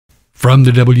From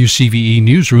the WCVE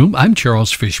Newsroom, I'm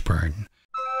Charles Fishburne.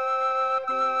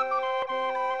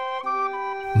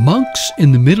 Monks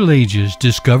in the Middle Ages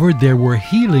discovered there were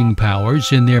healing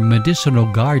powers in their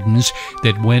medicinal gardens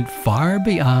that went far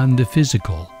beyond the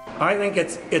physical. I think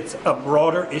it's a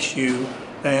broader issue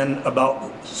than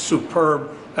about superb,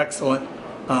 excellent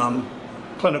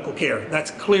clinical care.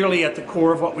 That's clearly at the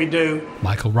core of what we do.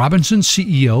 Michael Robinson,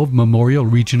 CEO of Memorial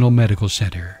Regional Medical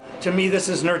Center. To me, this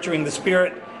is nurturing the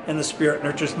spirit, and the spirit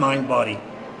nurtures mind, body.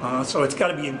 So it's got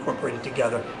to be incorporated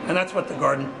together. And that's what the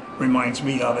garden reminds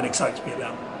me of and excites me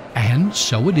about. And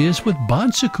so it is with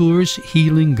Secours'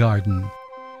 Healing Garden.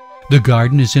 The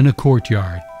garden is in a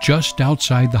courtyard just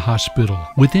outside the hospital,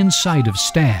 within sight of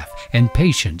staff and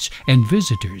patients and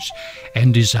visitors,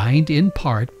 and designed in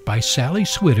part by Sally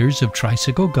Switters of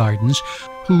Tricycle Gardens,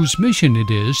 whose mission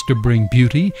it is to bring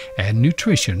beauty and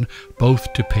nutrition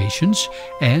both to patients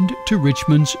and to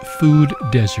Richmond's food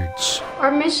deserts.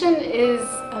 Our mission is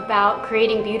about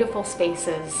creating beautiful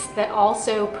spaces that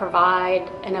also provide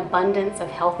an abundance of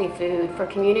healthy food for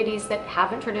communities that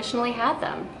haven't traditionally had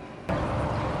them.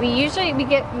 We've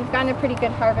gotten a pretty good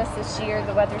harvest this year.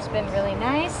 The weather's been really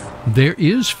nice. There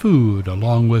is food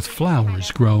along with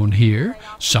flowers grown here.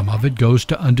 Some of it goes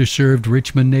to underserved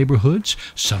Richmond neighborhoods.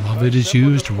 Some of it is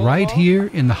used right here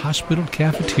in the hospital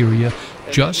cafeteria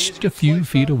just a few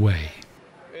feet away.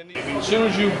 As soon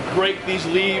as you break these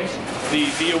leaves,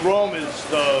 the aromas,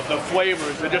 the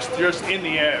flavors, they're just in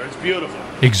the air. It's beautiful.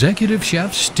 Executive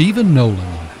Chef Stephen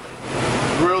Nolan.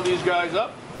 Grill these guys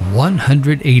up.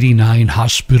 189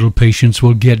 hospital patients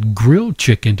will get grilled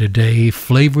chicken today,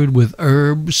 flavored with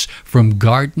herbs from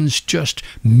gardens just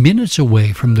minutes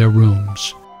away from their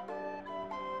rooms.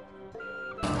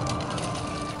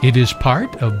 It is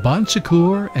part of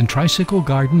Secours and Tricycle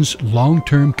Gardens'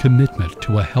 long-term commitment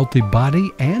to a healthy body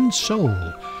and soul,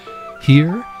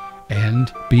 here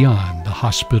and beyond the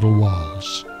hospital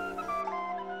walls.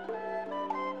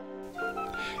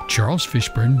 Charles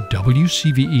Fishburne,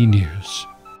 WCVE News.